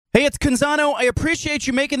Hey, it's Canzano. I appreciate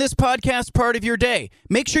you making this podcast part of your day.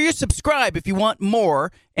 Make sure you subscribe if you want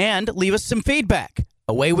more and leave us some feedback.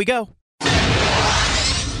 Away we go.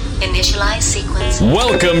 Initialize sequence.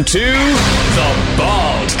 Welcome to The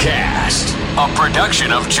Baldcast, a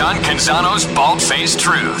production of Jon Canzano's Bald-Faced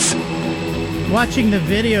Truth. Watching the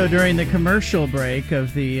video during the commercial break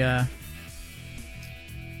of the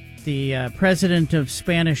president of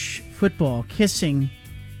Spanish football kissing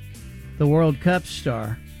the World Cup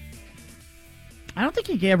star, I don't think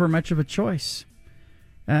he gave her much of a choice.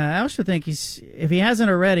 I also think if he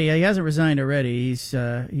hasn't resigned already,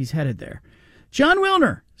 he's headed there. Jon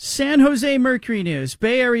Wilner, San Jose Mercury News,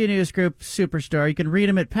 Bay Area News Group superstar. You can read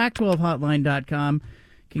him at pac12hotline.com. You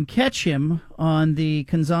can catch him on the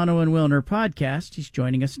Canzano and Wilner podcast. He's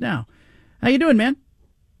joining us now. How you doing, man?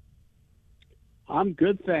 I'm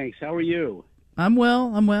good, thanks. How are you? I'm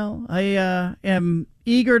well. I am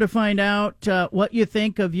eager to find out what you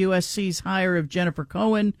think of USC's hire of Jennifer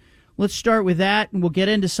Cohen. Let's start with that, and we'll get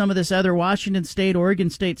into some of this other Washington State, Oregon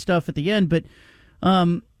State stuff at the end. But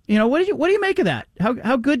what do you make of that?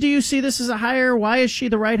 How good do you see this as a hire? Why is she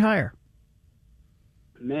the right hire?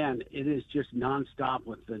 Man, it is just nonstop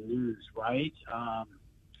with the news, right?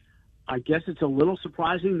 I guess it's a little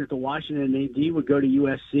surprising that the Washington AD would go to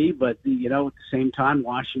USC, but at the same time,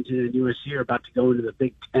 Washington and USC are about to go into the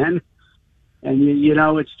Big Ten, and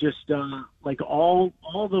it's just like all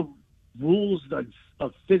the rules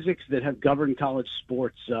of physics that have governed college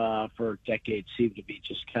sports for decades seem to be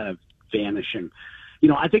just kind of vanishing.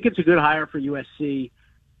 I think it's a good hire for USC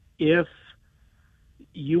if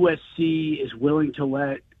USC is willing to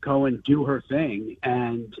let Cohen do her thing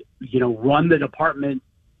and run the department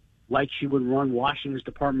like she would run Washington's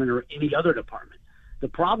department or any other department. The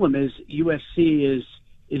problem is USC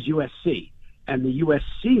is USC, and the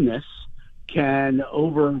USC-ness can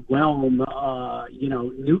overwhelm,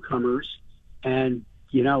 newcomers and,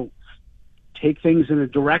 take things in a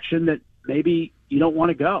direction that maybe you don't want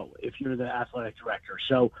to go if you're the athletic director.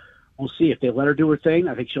 So we'll see. If they let her do her thing,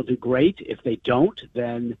 I think she'll do great. If they don't,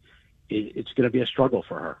 then it's going to be a struggle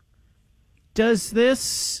for her. Does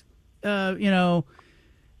this,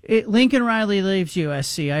 Lincoln Riley leaves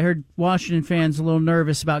USC. I heard Washington fans a little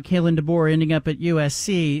nervous about Kalen DeBoer ending up at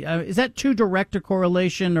USC. Is that too direct a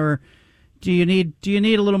correlation, or do you need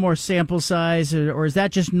a little more sample size, or is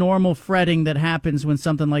that just normal fretting that happens when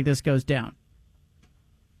something like this goes down?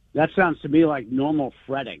 That sounds to me like normal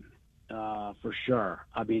fretting, for sure.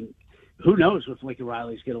 I mean, who knows if Lincoln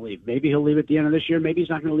Riley's going to leave? Maybe he'll leave at the end of this year. Maybe he's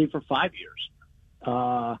not going to leave for 5 years.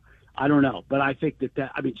 I don't know, but I think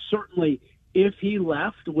certainly. If he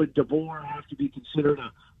left, would DeBoer have to be considered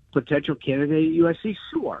a potential candidate at USC?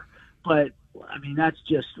 Sure. But, that's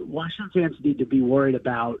just – Washington fans need to be worried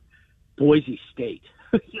about Boise State,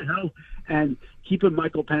 and keeping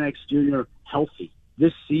Michael Penix Jr. healthy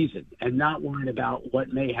this season and not worrying about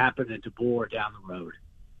what may happen to DeBoer down the road.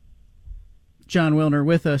 Jon Wilner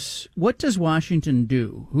with us. What does Washington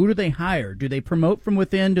do? Who do they hire? Do they promote from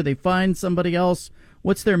within? Do they find somebody else?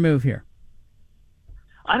 What's their move here?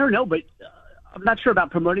 I don't know, but I'm not sure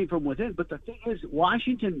about promoting from within, but the thing is,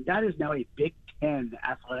 Washington, that is now a Big Ten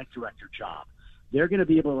athletic director job. They're going to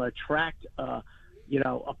be able to attract, a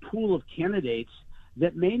pool of candidates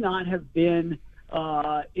that may not have been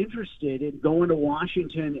interested in going to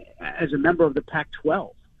Washington as a member of the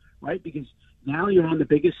Pac-12, right? Because now you're on the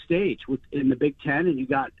biggest stage in the Big Ten, and you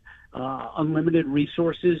got unlimited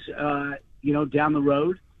resources, down the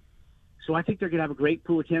road. So I think they're going to have a great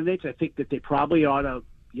pool of candidates. I think that they probably ought to,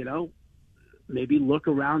 maybe look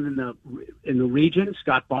around in the region.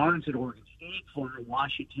 Scott Barnes at Oregon State, former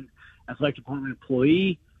Washington Athletic Department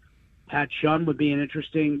employee. Pat Shun would be an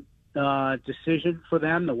interesting decision for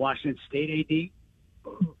them, the Washington State AD.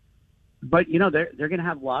 But they're going to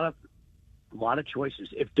have a lot of choices.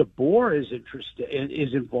 If DeBoer is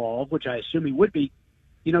involved, which I assume he would be,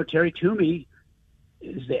 Terry Toomey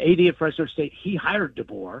is the AD at Fresno State. He hired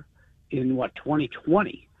DeBoer in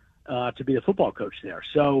 2020 to be the football coach there.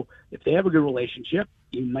 So if they have a good relationship,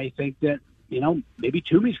 you may think that maybe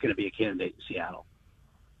Toomey's going to be a candidate in Seattle.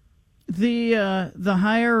 The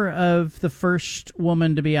hire of the first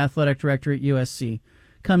woman to be athletic director at USC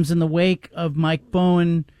comes in the wake of Mike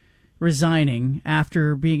Bowen resigning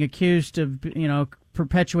after being accused of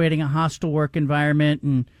perpetuating a hostile work environment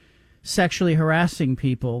and sexually harassing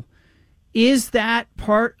people. Is that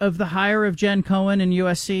part of the hire of Jen Cohen in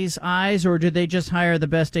USC's eyes, or did they just hire the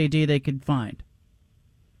best AD they could find?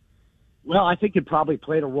 Well, I think it probably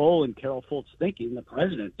played a role in Carol Folt's thinking, the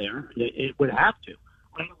president there. It would have to.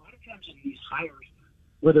 A lot of times in these hires,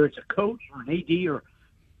 whether it's a coach or an AD or,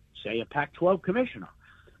 say, a Pac-12 commissioner,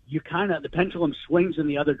 the pendulum swings in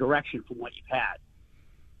the other direction from what you've had.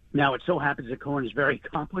 Now, it so happens that Cohen is very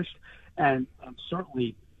accomplished and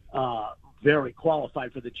certainly very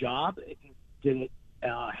qualified for the job. Did it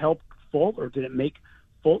help Folt, or did it make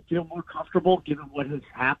Folt feel more comfortable given what has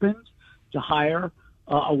happened to hire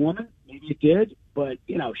a woman? Maybe it did, but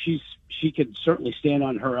she can certainly stand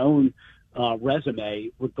on her own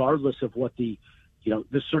resume, regardless of what the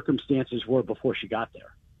circumstances were before she got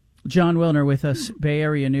there. Jon Wilner with us, Bay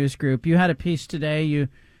Area News Group. You had a piece today. You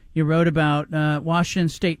wrote about Washington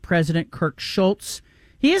State President Kirk Schultz.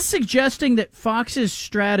 He is suggesting that Fox's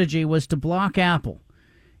strategy was to block Apple,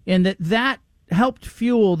 and that helped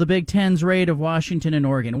fuel the Big Ten's raid of Washington and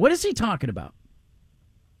Oregon. What is he talking about?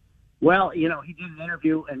 Well, he did an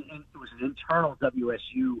interview, and it was an internal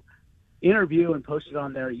WSU interview and posted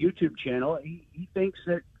on their YouTube channel. He thinks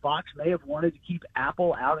that Fox may have wanted to keep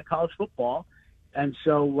Apple out of college football. And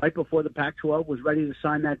so right before the Pac-12 was ready to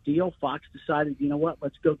sign that deal, Fox decided, you know what,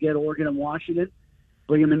 let's go get Oregon and Washington,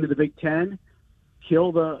 bring them into the Big Ten,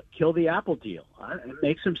 kill the Apple deal. It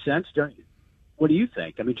makes some sense, don't you? What do you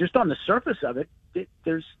think? I mean, just on the surface of it,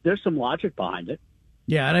 there's some logic behind it.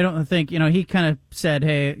 Yeah, and I don't think, he kind of said,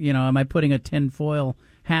 hey, am I putting a tinfoil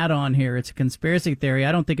hat on here? It's a conspiracy theory.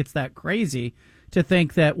 I don't think it's that crazy to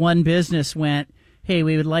think that one business went, hey,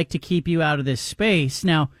 we would like to keep you out of this space.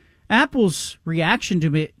 Now, Apple's reaction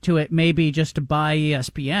to it may be just to buy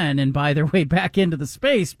ESPN and buy their way back into the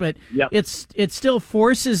space, but yep. It still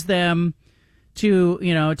forces them to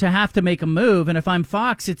have to make a move. And if I'm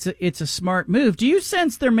Fox, it's a smart move. Do you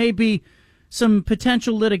sense there may be some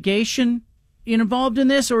potential litigation involved in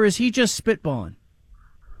this, or is he just spitballing?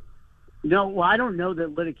 No, well, I don't know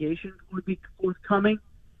that litigation would be forthcoming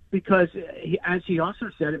because, as he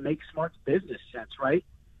also said, it makes smart business sense, right?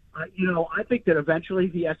 I think that eventually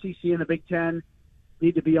the SEC and the Big Ten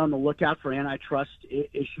need to be on the lookout for antitrust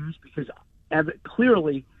issues because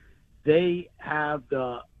clearly they have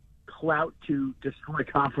the clout to destroy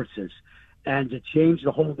conferences and to change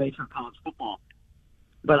the whole nature of college football.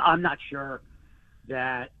 But I'm not sure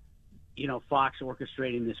that, Fox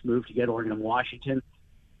orchestrating this move to get Oregon and Washington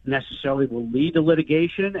necessarily will lead to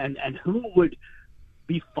litigation, and who would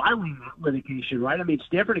be filing that litigation, right? I mean,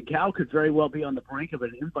 Stanford and Cal could very well be on the brink of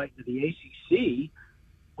an invite to the ACC,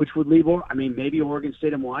 which would leave, maybe Oregon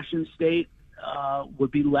State and Washington State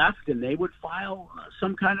would be left, and they would file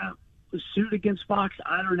some kind of suit against Fox.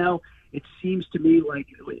 I don't know. It seems to me like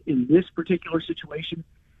in this particular situation,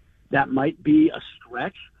 that might be a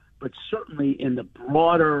stretch, but certainly in the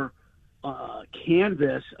broader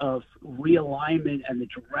canvas of realignment and the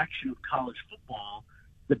direction of college football,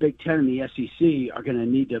 the Big Ten and the SEC are going to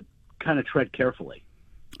need to kind of tread carefully.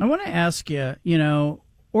 I want to ask you,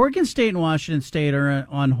 Oregon State and Washington State are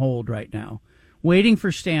on hold right now, waiting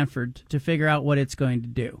for Stanford to figure out what it's going to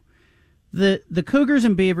do. The Cougars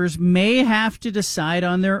and Beavers may have to decide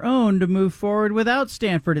on their own to move forward without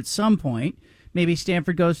Stanford at some point. Maybe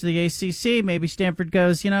Stanford goes to the ACC. Maybe Stanford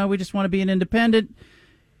goes, we just want to be an independent.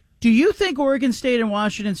 Do you think Oregon State and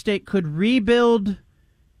Washington State could rebuild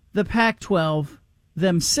the Pac-12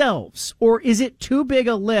 themselves? Or is it too big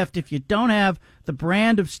a lift if you don't have the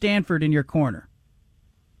brand of Stanford in your corner?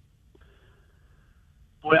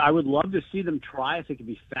 Boy, I would love to see them try. I think it'd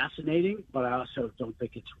be fascinating, but I also don't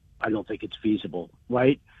think it's feasible,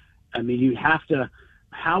 right? I mean,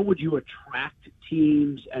 how would you attract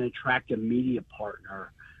teams and attract a media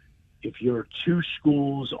partner if your two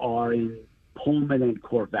schools are in Pullman and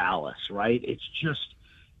Corvallis, right? It's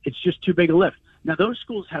just too big a lift. Now, those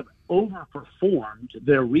schools have overperformed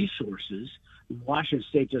their resources. Washington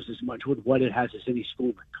State does as much with what it has as any school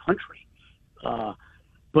in the country.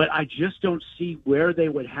 But I just don't see where they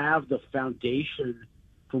would have the foundation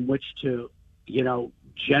from which to,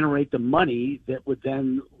 generate the money that would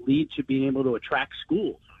then lead to being able to attract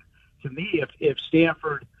schools. To me, if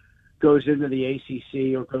Stanford goes into the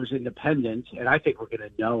ACC or goes independent, and I think we're going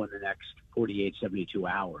to know in the next 48, 72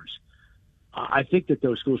 hours, I think that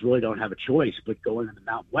those schools really don't have a choice but go into the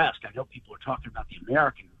Mountain West. I know people are talking about the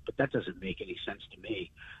American, but that doesn't make any sense to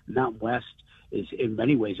me. The Mountain West is in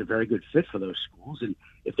many ways a very good fit for those schools. And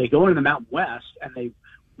if they go into the Mountain West and they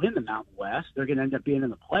win the Mountain West, they're going to end up being in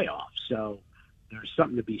the playoffs. So there's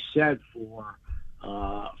something to be said for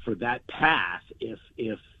that path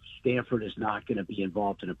if Stanford is not going to be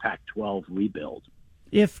involved in a Pac-12 rebuild.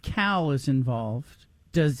 If Cal is involved,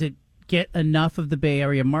 does it get enough of the Bay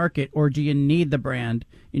Area market, or do you need the brand,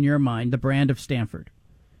 in your mind, the brand of Stanford?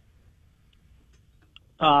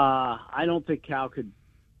 I don't think Cal could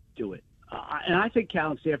do it. And I think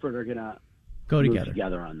Cal and Stanford are going to go move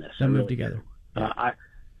together on this. They'll move together.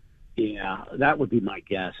 Yeah, that would be my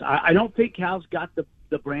guess. I don't think Cal's got the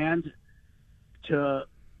the brand to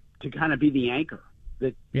kind of be the anchor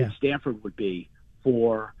that Stanford would be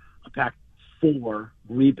for a Pac-4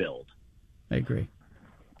 rebuild. I agree.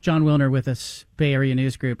 Jon Wilner with us, Bay Area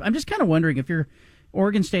News Group. I'm just kind of wondering if you're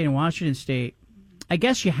Oregon State and Washington State, I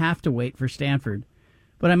guess you have to wait for Stanford.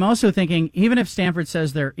 But I'm also thinking, even if Stanford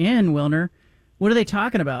says they're in, Wilner, what are they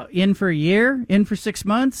talking about? In for a year? In for 6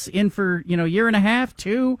 months? In for, year and a half,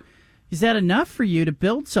 2? Is that enough for you to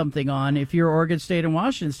build something on if you're Oregon State and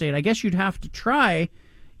Washington State? I guess you'd have to try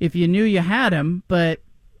if you knew you had them, but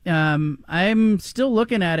I'm still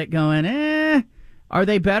looking at it going, are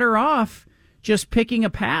they better off just picking a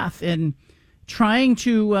path and trying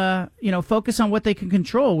to, focus on what they can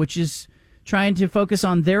control, which is trying to focus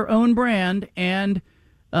on their own brand and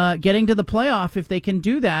getting to the playoff if they can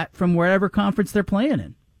do that from wherever conference they're playing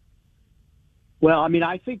in? Well, I mean,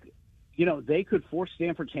 I think, they could force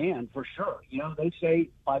Stanford's hand for sure. They say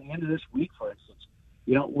by the end of this week, for instance,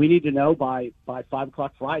 we need to know by 5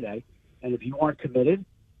 o'clock Friday. And if you aren't committed,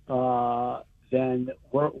 then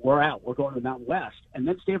we're out. We're going to the Mountain West. And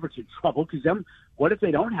then Stanford's in trouble because then what if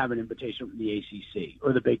they don't have an invitation from the ACC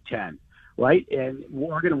or the Big Ten, right? And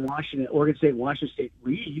Oregon State and Washington State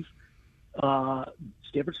leave,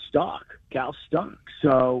 Stanford's stuck. Cal's stuck.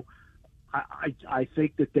 So I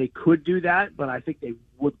think that they could do that, but I think they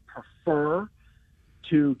would prefer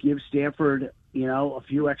to give Stanford, a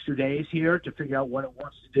few extra days here to figure out what it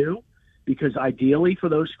wants to do. Because ideally for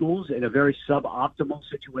those schools in a very suboptimal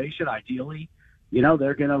situation,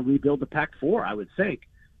 they're going to rebuild the Pac-4, I would think.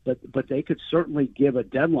 But they could certainly give a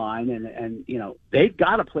deadline and they've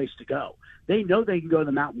got a place to go. They know they can go to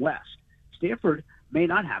the Mountain West. Stanford may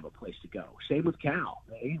not have a place to go. Same with Cal.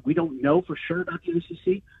 We don't know for sure about the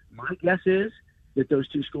ACC. My guess is that those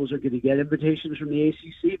two schools are going to get invitations from the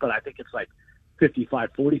ACC, but I think it's like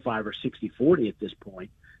 55-45 or 60-40 at this point.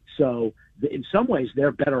 So in some ways,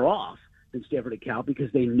 they're better off than Stanford and Cal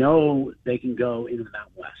because they know they can go into the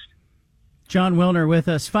Mountain West. Jon Wilner with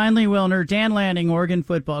us. Finally, Wilner, Dan Lanning, Oregon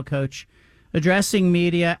football coach, addressing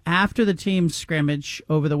media after the team's scrimmage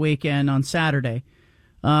over the weekend on Saturday.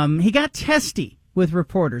 He got testy with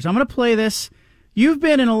reporters. I'm going to play this. You've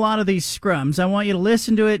been in a lot of these scrums. I want you to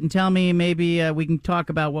listen to it and tell me maybe we can talk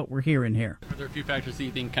about what we're hearing here. Are there a few factors that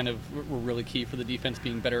you think kind of were really key for the defense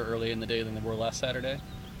being better early in the day than they were last Saturday?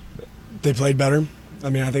 They played better. I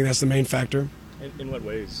mean, I think that's the main factor. In what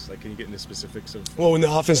ways? Like, can you get into specifics of? Well, when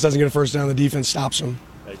the offense doesn't get a first down, the defense stops them.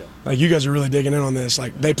 There you go. Like, you guys are really digging in on this.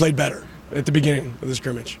 Like, they played better at the beginning of the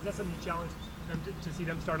scrimmage. Is that something you challenge them to see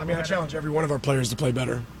them start? I mean, I challenge every one of our players to play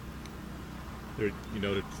better. You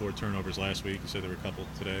noted 4 turnovers last week. You said there were a couple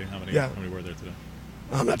today. How many were there today?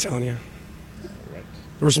 I'm not telling you. All right.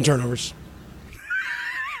 There were some turnovers.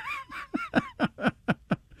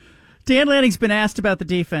 Dan Lanning's been asked about the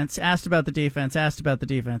defense. He's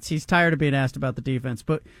tired of being asked about the defense.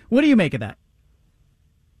 But what do you make of that?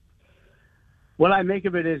 What I make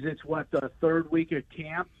of it is it's the third week of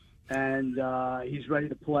camp, and he's ready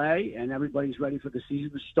to play, and everybody's ready for the season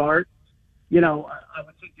to start. I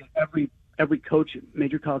would think that every coach,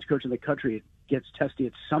 major college coach in the country, gets tested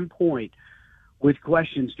at some point with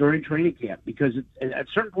questions during training camp because at a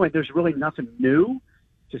certain point there's really nothing new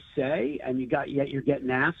to say, and you're getting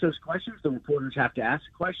asked those questions. The reporters have to ask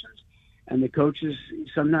the questions, and the coaches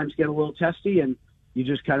sometimes get a little testy, and you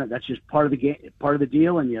just that's just part of the game, part of the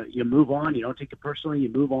deal, and you move on. You don't take it personally. You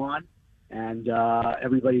move on, and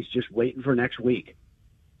everybody's just waiting for next week.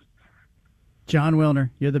 Jon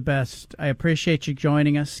Wilner, you're the best. I appreciate you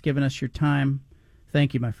joining us, giving us your time.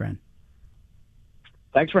 Thank you, my friend.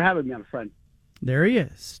 Thanks for having me, my friend. There he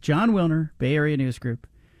is, Jon Wilner, Bay Area News Group.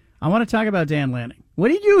 I want to talk about Dan Lanning. What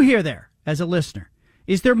did you hear there as a listener?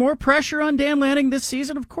 Is there more pressure on Dan Lanning this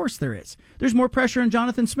season? Of course there is. There's more pressure on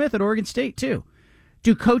Jonathan Smith at Oregon State, too.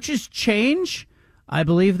 Do coaches change? I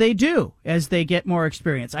believe they do as they get more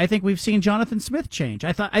experience. I think we've seen Jonathan Smith change.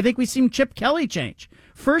 I think we've seen Chip Kelly change.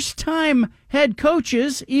 First-time head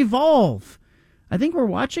coaches evolve. I think we're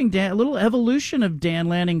watching a little evolution of Dan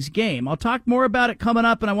Lanning's game. I'll talk more about it coming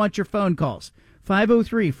up, and I want your phone calls.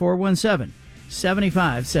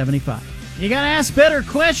 503-417-7575. You got to ask better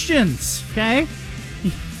questions, okay?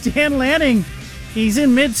 Dan Lanning, he's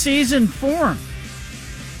in mid-season form.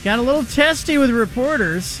 Got a little testy with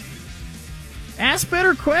reporters. Ask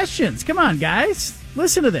better questions. Come on, guys.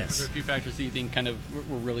 Listen to this. Are there a few factors that you think kind of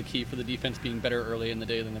were really key for the defense being better early in the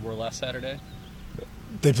day than they were last Saturday?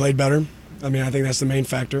 They played better. I mean, I think that's the main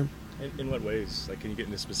factor. In what ways? Like, can you get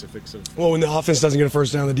into specifics of? Well, when the offense doesn't get a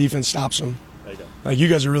first down, the defense stops them. There you go. Like, you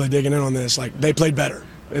guys are really digging in on this. Like, they played better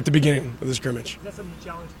at the beginning of the scrimmage. Is that something you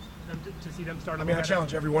challenge them to see them start? I mean, I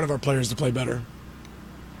challenge every one of our players to play better.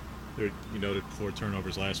 You noted 4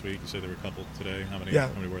 turnovers last week. You said there were a couple today. How many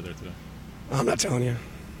were there today? I'm not telling you.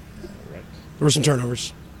 Right. There were some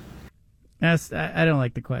turnovers. I don't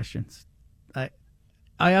like the questions.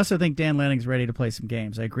 I also think Dan Lanning's ready to play some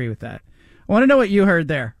games. I agree with that. I want to know what you heard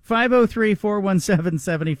there.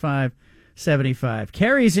 503-417-7575.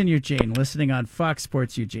 Carrie's in Eugene, listening on Fox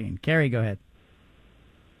Sports Eugene. Carrie, go ahead.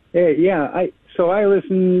 Hey, yeah, I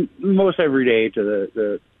listen most every day to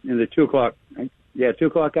the 2 o'clock, 2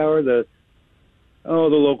 o'clock hour. The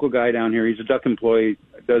local guy down here, he's a Duck employee,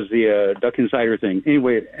 does the Duck Insider thing.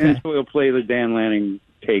 Anyway, and so he'll play the Dan Lanning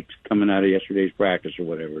tapes coming out of yesterday's practice or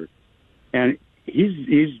whatever, and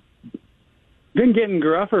he's been getting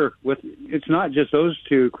gruffer with. It's not just those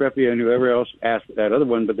two, Crepia and whoever else asked that other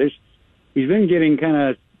one, but he's been getting kind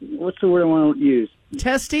of, what's the word I want to use?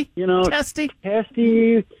 Testy? Testy,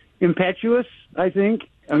 impetuous, I think.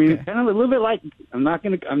 I mean, kind of a little bit like, I'm not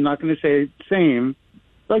gonna say same,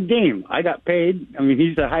 like Dame. I got paid. I mean,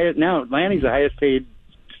 he's the highest now. Lanning's the highest paid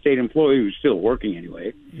state employee who's still working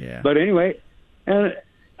anyway. Yeah. But anyway, I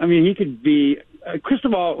mean, he could be.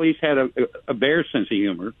 Cristobal at least had a bear sense of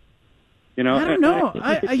humor. You know, I don't know.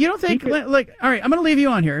 You don't think like? All right, I'm going to leave you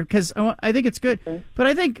on here because I think it's good. Okay. But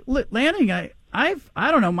I think Lanning, I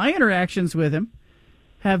don't know. My interactions with him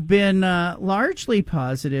have been largely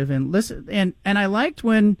positive, and I liked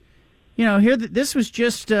when, here this was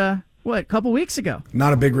just a couple weeks ago.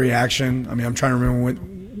 Not a big reaction. I mean, I'm trying to remember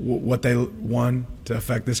what they won to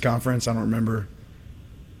affect this conference. I don't remember.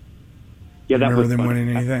 Yeah, that was them winning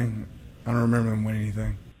anything. I don't remember them winning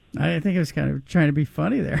anything. I think it was kind of trying to be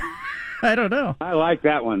funny there. I don't know. I like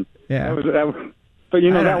that one. Yeah, that was, but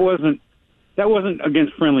that wasn't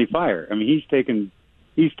against friendly fire. I mean, he's taken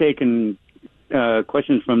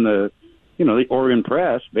questions from the Oregon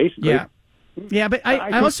press, basically. Yeah, but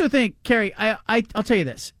I also think, Carrie, I'll tell you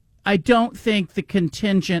this. I don't think the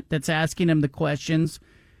contingent that's asking him the questions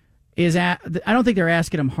I don't think they're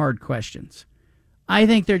asking him hard questions. I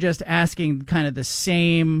think they're just asking kind of the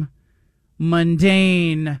same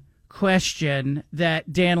mundane question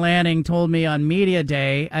that Dan Lanning told me on Media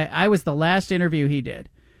Day. I was the last interview he did.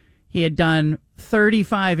 He had done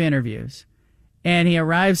 35 interviews, and he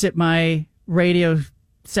arrives at my radio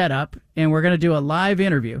setup, and we're going to do a live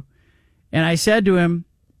interview. And I said to him,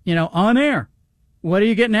 on air, what are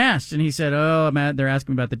you getting asked? And he said, they're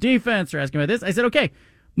asking about the defense. They're asking about this. I said, okay,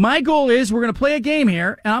 my goal is we're going to play a game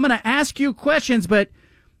here, and I'm going to ask you questions, but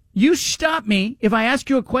you stop me if I ask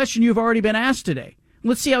you a question you've already been asked today.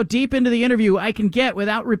 Let's see how deep into the interview I can get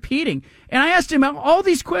without repeating. And I asked him all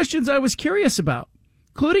these questions I was curious about,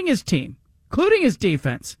 including his team, including his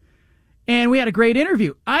defense. And we had a great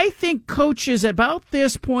interview. I think coaches about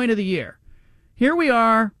this point of the year, here we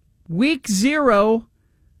are, week 0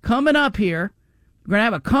 coming up here. We're going to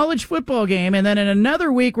have a college football game, and then in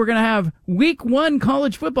another week we're going to have week 1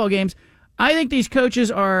 college football games. I think these coaches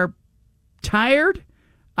are tired.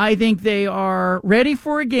 I think they are ready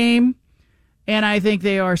for a game. And I think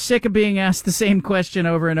they are sick of being asked the same question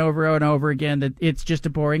over and over and over again, that it's just a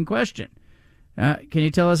boring question. Can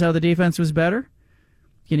you tell us how the defense was better?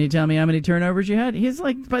 Can you tell me how many turnovers you had? He's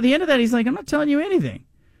like, by the end of that, he's like, I'm not telling you anything.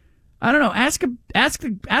 I don't know. Ask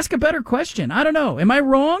a better question. I don't know. Am I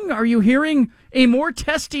wrong? Are you hearing a more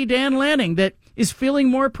testy Dan Lanning that is feeling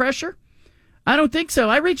more pressure? I don't think so.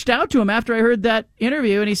 I reached out to him after I heard that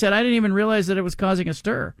interview, and he said, I didn't even realize that it was causing a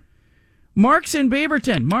stir. Mark's in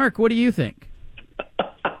Beaverton. Mark, what do you think?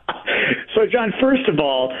 So, John, first of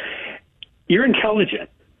all, you're intelligent.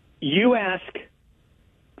 You ask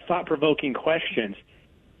thought-provoking questions.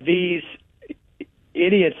 These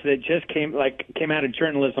idiots that just came out of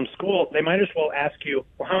journalism school, they might as well ask you,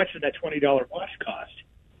 well, how much did that $20 watch cost?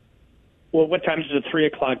 Well, what time does the 3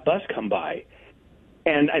 o'clock bus come by?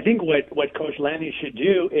 And I think what Coach Lanning should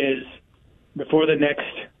do is, before the next,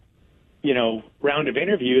 round of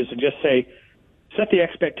interviews, and just say, set the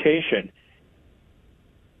expectation.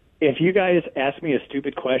 If you guys ask me a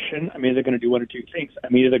stupid question, I'm either going to do one or two things.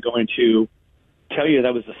 I'm either going to tell you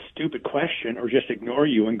that was a stupid question or just ignore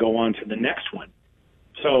you and go on to the next one.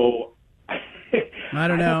 So I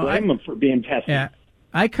don't know. I blame them for being tested. Yeah.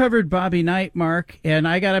 I covered Bobby Knight, Mark, and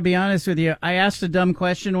I got to be honest with you. I asked a dumb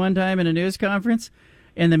question one time in a news conference,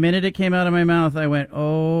 and the minute it came out of my mouth, I went,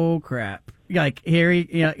 "Oh crap!" Like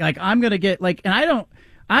I'm going to get and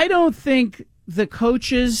I don't think the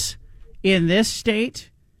coaches in this state.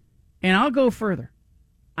 And I'll go further.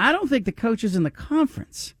 I don't think the coaches in the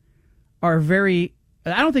conference I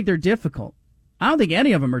don't think they're difficult. I don't think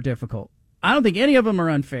any of them are difficult. I don't think any of them are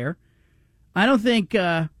unfair. I don't think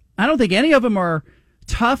any of them are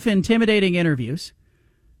tough, intimidating interviews.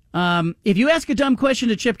 If you ask a dumb question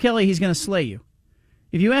to Chip Kelly, he's going to slay you.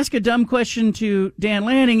 If you ask a dumb question to Dan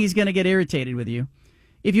Lanning, he's going to get irritated with you.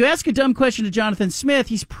 If you ask a dumb question to Jonathan Smith,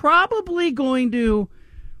 he's probably going to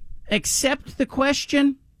accept the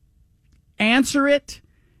question, answer it,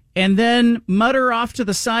 and then mutter off to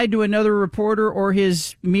the side to another reporter or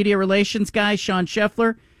his media relations guy, Sean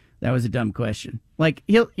Scheffler, that was a dumb question. Like,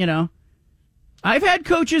 I've had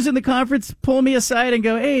coaches in the conference pull me aside and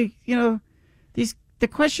go, hey, the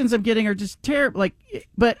questions I'm getting are just terrible. Like,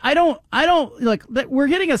 but I don't like, we're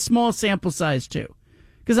getting a small sample size too.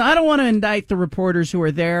 Because I don't want to indict the reporters who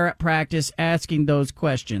are there at practice asking those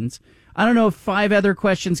questions. I don't know if 5 other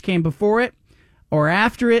questions came before it or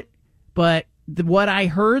after it, but what I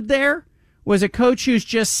heard there was a coach who's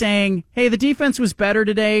just saying, hey, the defense was better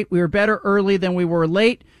today. We were better early than we were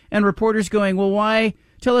late. And reporters going, well, why?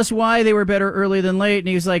 Tell us why they were better early than late. And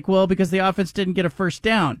he was like, well, because the offense didn't get a first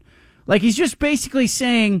down. Like, he's just basically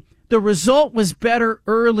saying the result was better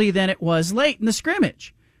early than it was late in the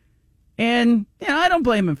scrimmage. And, I don't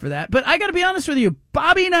blame him for that. But I got to be honest with you,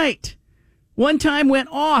 Bobby Knight one time went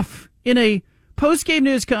off in a post-game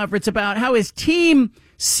news conference about how his team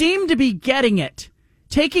seemed to be getting it,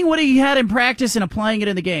 taking what he had in practice and applying it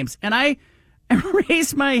in the games. And I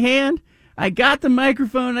raised my hand. I got the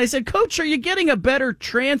microphone, and I said, Coach, are you getting a better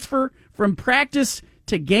transfer from practice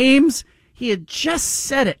to games? He had just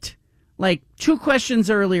said it. Like 2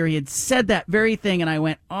 questions earlier, he had said that very thing, and I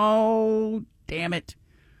went, oh, damn it.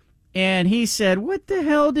 And he said, what the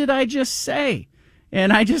hell did I just say?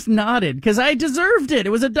 And I just nodded because I deserved it.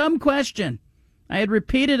 It was a dumb question. I had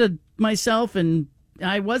repeated it myself and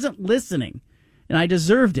I wasn't listening and I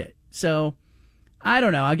deserved it. So I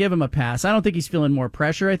don't know. I'll give him a pass. I don't think he's feeling more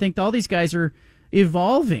pressure. I think all these guys are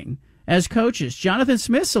evolving as coaches. Jonathan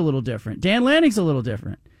Smith's a little different. Dan Lanning's a little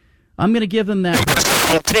different. I'm going to give them that.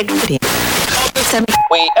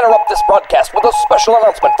 We interrupt this broadcast with a special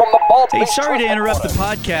announcement from the Bald Face. Hey, sorry to interrupt the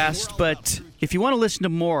podcast, but if you want to listen to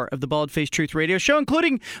more of the Bald Face Truth Radio Show,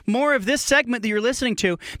 including more of this segment that you're listening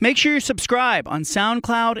to, make sure you subscribe on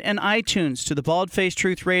SoundCloud and iTunes to the Bald Face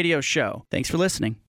Truth Radio Show. Thanks for listening.